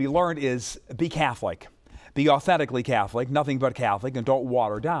lesson that can be learned is be Catholic. Be authentically Catholic, nothing but Catholic, and don't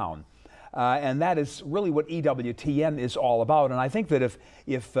water down. And that is really what EWTN is all about. And I think that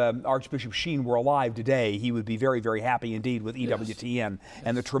if Archbishop Sheen were alive today, he would be very, very happy indeed with EWTN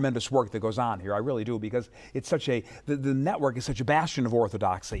and the tremendous work that goes on here. I really do, because it's such the network is such a bastion of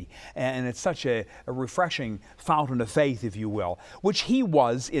orthodoxy, and it's such a refreshing fountain of faith, if you will, which he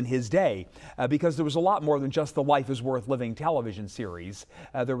was in his day, because there was a lot more than just the Life is Worth Living television series.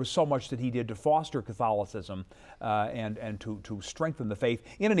 There was so much that he did to foster Catholicism and to strengthen the faith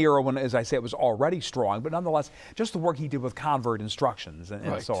in an era when, as I say, it was already strong, but nonetheless, just the work he did with convert instructions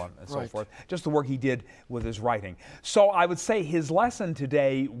and so on and so forth, just the work he did with his writing. So I would say his lesson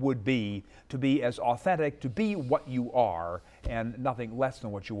today would be to be as authentic, to be what you are, and nothing less than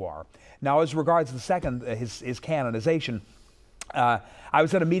what you are. Now, as regards the second, his canonization, I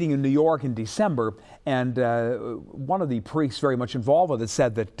was at a meeting in New York in December, and one of the priests very much involved with it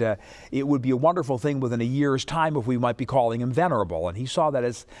said that it would be a wonderful thing within a year's time if we might be calling him venerable, and he saw that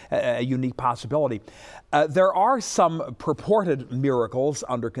as a unique possibility. There are some purported miracles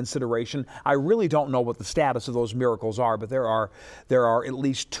under consideration. I really don't know what the status of those miracles are, but there are at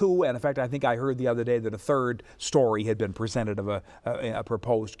least two, and in fact I think I heard the other day that a third story had been presented of a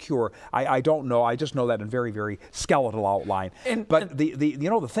proposed cure. I don't know, I just know that in very, very skeletal outline. But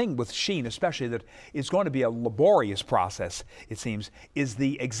the thing with Sheen especially that is going to be a laborious process, it seems, is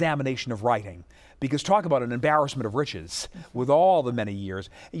the examination of writing. Because talk about an embarrassment of riches with all the many years.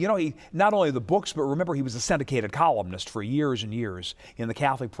 He not only the books, but remember he was a syndicated columnist for years and years in the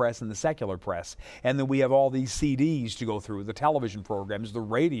Catholic press and the secular press. And then we have all these CDs to go through, the television programs, the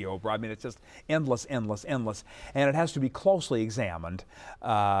radio. I mean, it's just endless, endless, endless. And it has to be closely examined,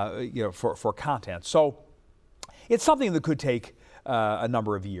 for content. So it's something that could take a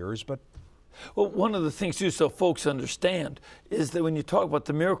number of years, but well, one of the things too, so folks understand, is that when you talk about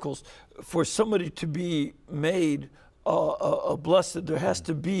the miracles, for somebody to be made a blessed, there has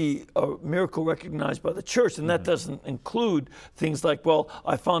to be a miracle recognized by the church, and that doesn't include things like, well,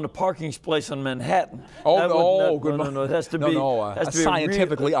 I found a parking place on Manhattan. No, it has to be a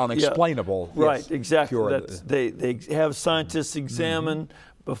scientifically unexplainable. Right, yes, exactly. They have scientists examine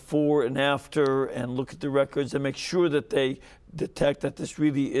before and after and look at the records and make sure that they detect that this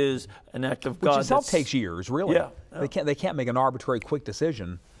really is an act of God. Which itself takes years, really. Yeah. They can't make an arbitrary, quick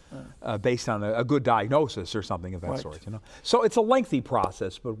decision based on a good diagnosis or something of that sort. So it's a lengthy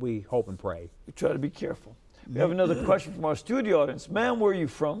process, but we hope and pray. We try to be careful. We have another question from our studio audience. Ma'am, where are you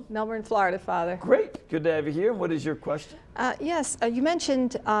from? Melbourne, Florida, Father. Great. Good to have you here. And what is your question? Yes, you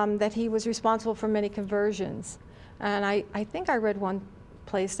mentioned that he was responsible for many conversions. And I think I read one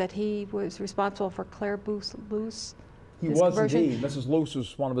place that he was responsible for Claire Luce. He was indeed. Mrs. Luce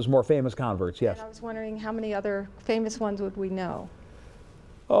was one of his more famous converts, yes. And I was wondering how many other famous ones would we know?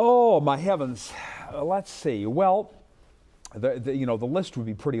 Oh, my heavens. Let's see. Well, the list would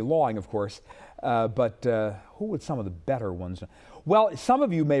be pretty long, of course, but who would some of the better ones? Well, some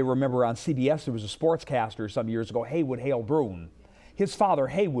of you may remember on CBS there was a sportscaster some years ago, Haywood Hale Broun. His father,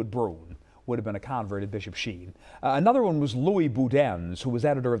 Haywood Broun, would have been a convert of Bishop Sheen. Another one was Louis Boudens, who was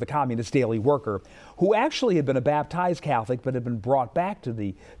editor of the Communist Daily Worker, who actually had been a baptized Catholic but had been brought back to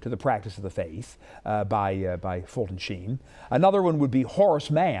the practice of the faith by Fulton Sheen. Another one would be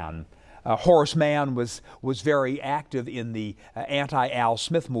Horace Mann. Horace Mann was very active in the anti-Al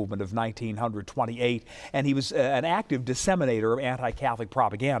Smith movement of 1928, and he was an active disseminator of anti-Catholic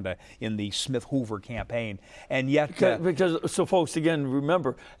propaganda in the Smith-Hoover campaign. And yet, so folks, again,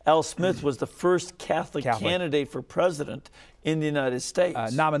 remember, Al Smith was the first Catholic candidate for president in the United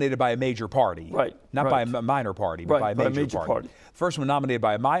States. Nominated by a major party. Right. Not by a minor party, but by a major party. First one nominated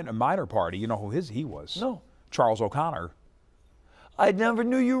by a minor party, you know who he was? No. Charles O'Connor. I never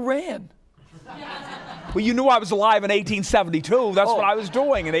knew you ran. Well, you knew I was alive in 1872. That's what I was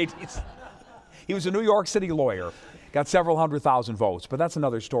doing in 18... He was a New York City lawyer. Got several 100,000 votes, but that's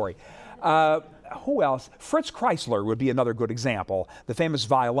another story. Who else? Fritz Kreisler would be another good example, the famous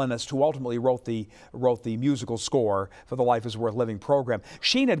violinist who ultimately wrote the musical score for the Life is Worth Living program.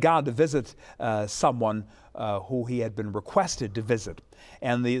 Sheen had gone to visit someone who he had been requested to visit,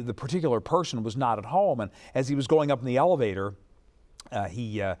 and the particular person was not at home. And as he was going up in the elevator,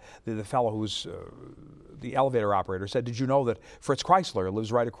 the fellow who was the elevator operator said, "Did you know that Fritz Kreisler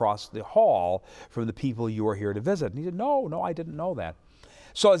lives right across the hall from the people you are here to visit?" And he said, No, I didn't know that.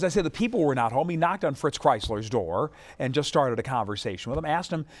 So as I said, the people were not home. He knocked on Fritz Kreisler's door and just started a conversation with him,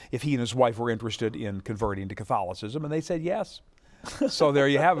 asked him if he and his wife were interested in converting to Catholicism, and they said yes. So there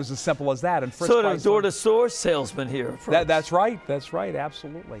you have it. It was as simple as that. And Fritz sort Kreisler, of door-to-door salesman here. That's right,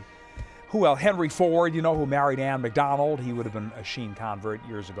 absolutely. Who else? Henry Ford, who married Ann McDonald. He would have been a Sheen convert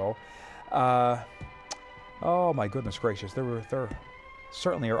years ago. Oh, my goodness gracious. There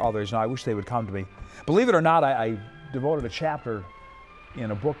certainly are others. Now, I wish they would come to me. Believe it or not, I devoted a chapter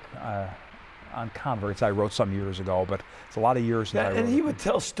in a book on converts I wrote some years ago, but it's a lot of years now. And he would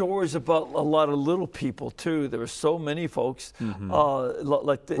tell stories about a lot of little people, too. There were so many folks.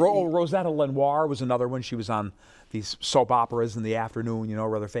 Rosetta Lenoir was another one. She was on these soap operas in the afternoon,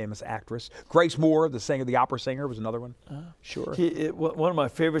 rather famous actress. Grace Moore, the opera singer, was another one. Sure. One of my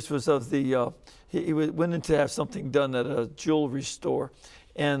favorites was of he went in to have something done at a jewelry store,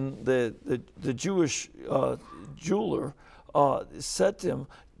 and the Jewish jeweler said to him,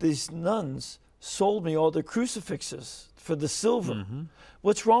 "These nuns sold me all their crucifixes for the silver. Mm-hmm.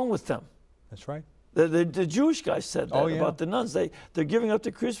 What's wrong with them?" That's right. The Jewish guy said that about the nuns. They're giving up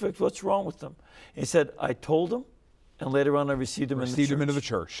the crucifix. What's wrong with them? He said, "I told them, and later on I received them into the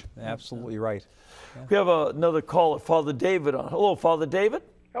church." Absolutely right. Yeah. We have another caller, Father David on. Hello, Father David.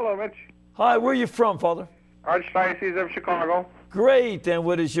 Hello, Mitch. Hi, where are you from, Father? Archdiocese of Chicago. Great. And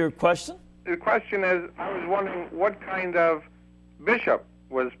what is your question? The question is, I was wondering what kind of bishop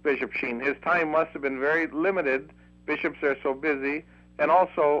was Bishop Sheen. His time must have been very limited. Bishops are so busy. And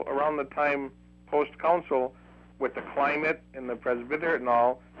also, around the time post-council, with the climate and the presbyterate and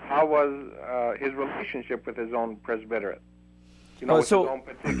all, how was his relationship with his own presbyterate? With his own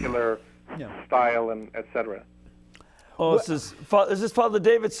particular style and etc. Oh, is this Father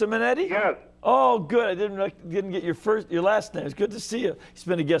David Simonetti? Yes. Oh, good. I didn't get your last name. It's good to see you. He's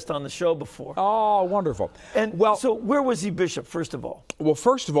been a guest on the show before. Oh, wonderful. And so where was he bishop, first of all? Well,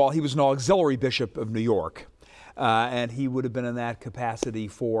 first of all, he was an auxiliary bishop of New York. And he would have been in that capacity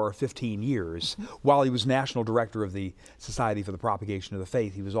for 15 years. While he was national director of the Society for the Propagation of the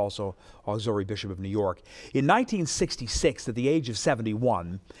Faith, he was also auxiliary bishop of New York. In 1966, at the age of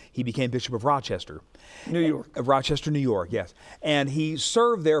 71, he became bishop of Rochester. New York. Rochester, New York, yes. And he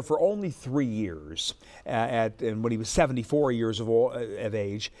served there for only 3 years. And when he was 74 years of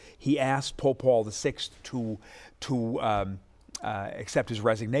age, he asked Pope Paul VI to accept his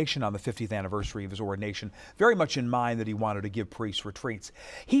resignation on the 50th anniversary of his ordination, very much in mind that he wanted to give priests retreats.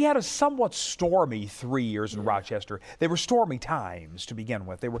 He had a somewhat stormy 3 years in Rochester. They were stormy times to begin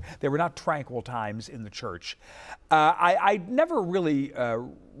with. They were not tranquil times in the church. I never really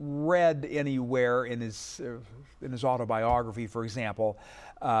read anywhere in his autobiography, for example,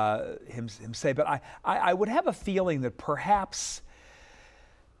 him say, but I would have a feeling that perhaps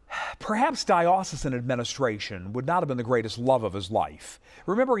diocesan administration would not have been the greatest love of his life.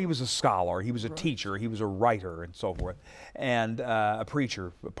 Remember, he was a scholar, he was a teacher, he was a writer, and so forth, and a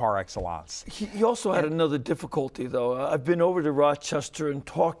preacher par excellence. He also had another difficulty, though. I've been over to Rochester and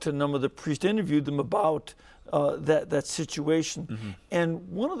talked to a number of the priests, interviewed them about that situation. Mm-hmm. And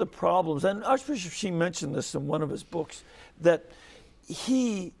one of the problems, and Archbishop Sheen mentioned this in one of his books, that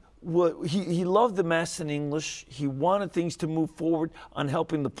he loved the Mass in English. He wanted things to move forward on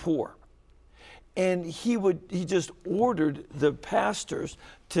helping the poor. And he just ordered the pastors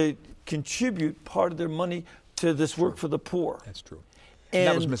to contribute part of their money to this work for the poor. That's true. And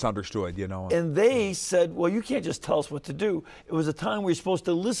that was misunderstood, And they said, well, you can't just tell us what to do. It was a time we were supposed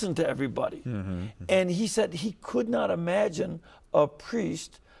to listen to everybody. Mm-hmm, mm-hmm. And he said he could not imagine a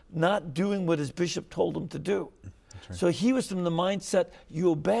priest not doing what his bishop told him to do. Right. So he was from the mindset,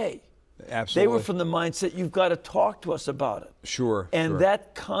 you obey. Absolutely. They were from the mindset, you've got to talk to us about it. Sure. And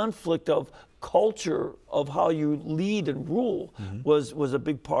that conflict of culture of how you lead and rule was a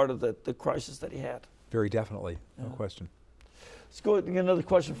big part of the crisis that he had. Very definitely, no question. Let's go and get another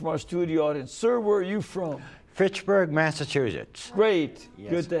question from our studio audience. Sir, where are you from? Fitchburg, Massachusetts. Great. Yes.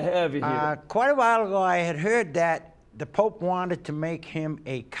 Good to have you here. Quite a while ago, I had heard that the Pope wanted to make him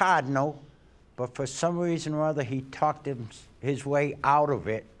a cardinal, but for some reason or other, he talked his way out of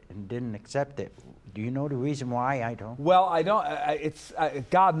it and didn't accept it. Do you know the reason why? I don't. Well, I don't.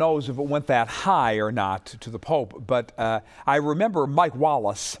 God knows if it went that high or not to the Pope. But I remember Mike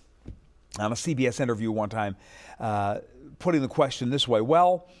Wallace on a CBS interview one time putting the question this way.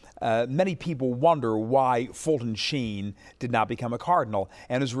 Well, many people wonder why Fulton Sheen did not become a cardinal,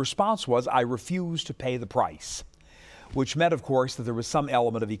 and his response was, "I refuse to pay the price." Which meant, of course, that there was some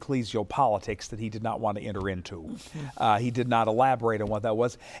element of ecclesial politics that he did not want to enter into. He did not elaborate on what that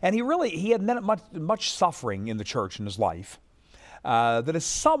was. And he had much suffering in the church in his life that is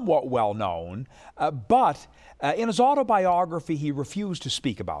somewhat well known, but in his autobiography, he refused to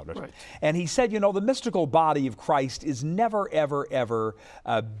speak about it. Right. And he said, the mystical body of Christ is never, ever, ever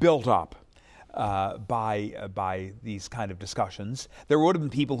built up by these kind of discussions. There would have been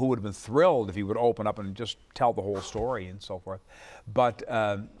people who would have been thrilled if he would open up and just tell the whole story and so forth. But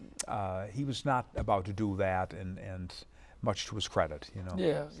he was not about to do that, and much to his credit,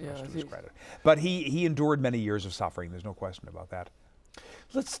 Yeah. Much to his credit. But he endured many years of suffering. There's no question about that.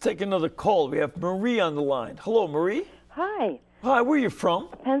 Let's take another call. We have Marie on the line. Hello, Marie. Hi. Hi, where are you from?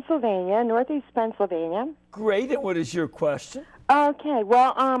 Pennsylvania, Northeast Pennsylvania. Great, and what is your question? Okay,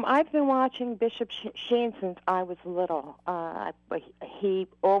 well, I've been watching Bishop Sheen since I was little. He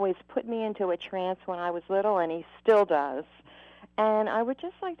always put me into a trance when I was little, and he still does. And I would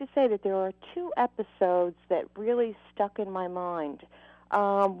just like to say that there are two episodes that really stuck in my mind.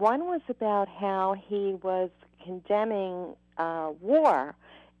 One was about how he was condemning war,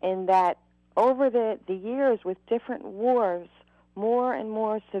 in that over the years with different wars, more and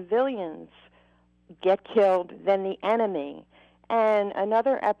more civilians get killed than the enemy. And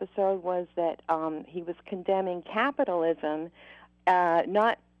another episode was that he was condemning capitalism,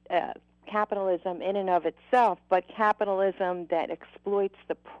 not capitalism in and of itself, but capitalism that exploits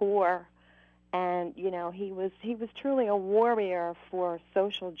the poor. And he was truly a warrior for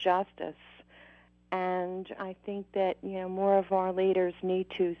social justice. And I think that more of our leaders need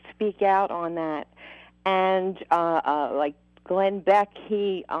to speak out on that. And like Glenn Beck,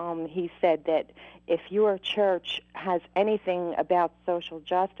 he said that if your church has anything about social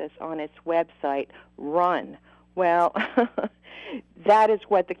justice on its website, run. Well, that is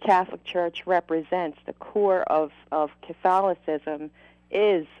what the Catholic Church represents. The core of Catholicism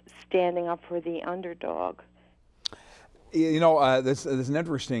is standing up for the underdog. There's an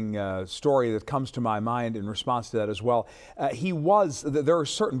interesting story that comes to my mind in response to that as well. There are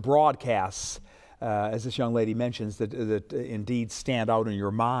certain broadcasts, as this young lady mentions, that indeed stand out in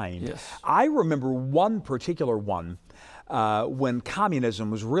your mind. Yes. I remember one particular one when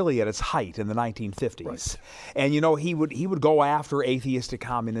communism was really at its height in the 1950s. Right. And, he would go after atheistic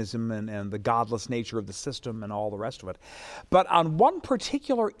communism and the godless nature of the system and all the rest of it. But on one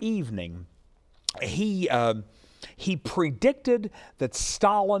particular evening, he predicted that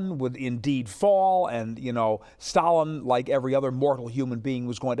Stalin would indeed fall, and, Stalin, like every other mortal human being,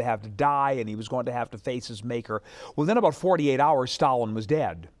 was going to have to die, and he was going to have to face his maker. Within about 48 hours, Stalin was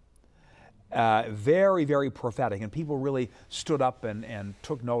dead. Very, very prophetic, and people really stood up and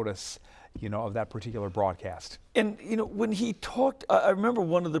took notice, of that particular broadcast. And, when he talked, I remember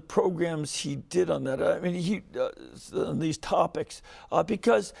one of the programs he did on that, on these topics,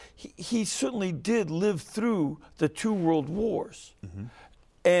 because he certainly did live through the two world wars. Mm-hmm.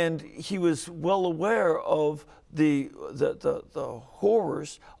 And he was well aware of the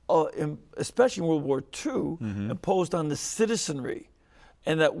horrors, especially in World War II, mm-hmm. imposed on the citizenry.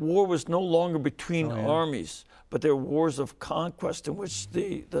 And that war was no longer between armies, but there were wars of conquest in which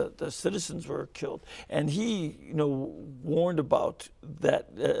the citizens were killed. And he, warned about that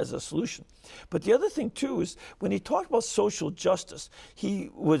as a solution. But the other thing, too, is when he talked about social justice,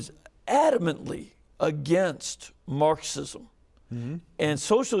 he was adamantly against Marxism. Mm-hmm. And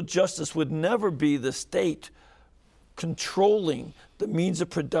social justice would never be the state controlling the means of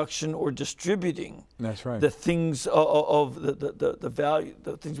production or distributing the things of the value,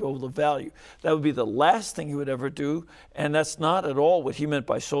 the things of the value. That would be the last thing he would ever do, and that's not at all what he meant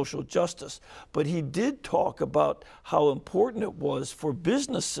by social justice. But he did talk about how important it was for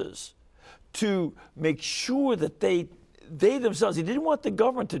businesses to make sure that they themselves, he didn't want the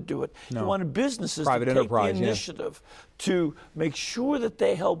government to do it. No. He wanted businesses to take the initiative to make sure that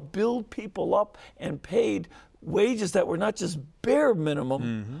they helped build people up and paid wages that were not just bare minimum,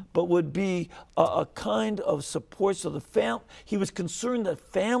 mm-hmm. but would be a kind of support. So he was concerned that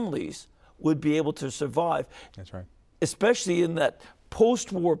families would be able to survive. That's right. Especially in that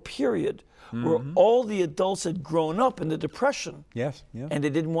post-war period, mm-hmm. where all the adults had grown up in the Depression. Yes, yeah. And they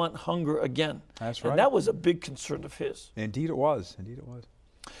didn't want hunger again. That's right. And that was a big concern of his. Indeed it was. Indeed it was.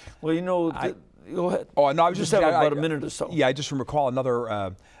 Well, you know, go ahead. Oh, no, I was just have about a minute or so. Yeah, I just recall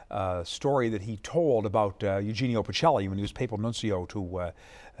another story that he told about Eugenio Pacelli when he was papal nuncio to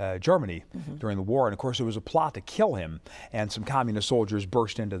Germany during the war, and of course there was a plot to kill him, and some communist soldiers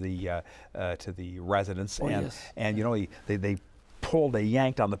burst into the residence, and you know they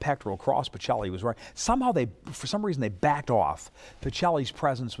yanked on the pectoral cross Pacelli was wearing. Somehow for some reason they backed off. Pacelli's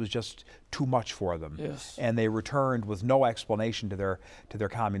presence was just too much for them, and they returned with no explanation to their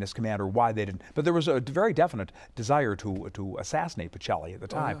communist commander why they didn't. But there was a very definite desire to assassinate Pacelli at the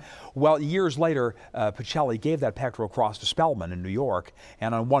time. Well, years later, Pacelli gave that pectoral cross to Spellman in New York,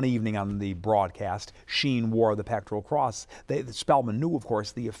 and on one evening on the broadcast, Sheen wore the pectoral cross. Spellman knew, of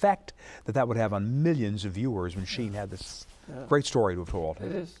course, the effect that would have on millions of viewers when Sheen had this great story to have told.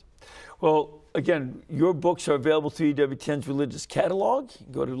 It is. Well, again, your books are available through EWTN's Religious Catalog. You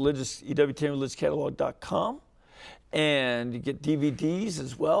can go to EWTNReligiousCatalog.com, and you get DVDs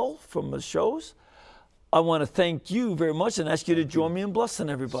as well from the shows. I want to thank you very much and ask you to join me in blessing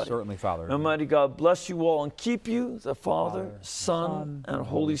everybody. Certainly, Father. Almighty God bless you all and keep you, the Father, Son, and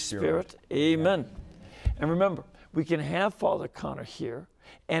Holy Spirit. Amen. And remember, we can have Father Connor here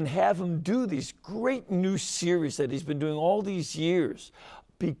and have him do these great new series that he's been doing all these years,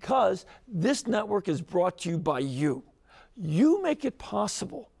 because this network is brought to you by you. You make it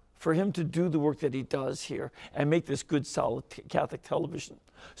possible for him to do the work that he does here and make this good, solid Catholic television.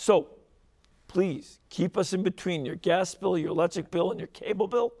 So please keep us in between your gas bill, your electric bill, and your cable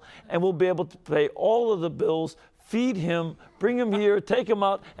bill, and we'll be able to pay all of the bills, feed him, bring him here, take him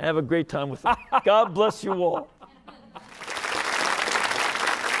out, and have a great time with him. God bless you all.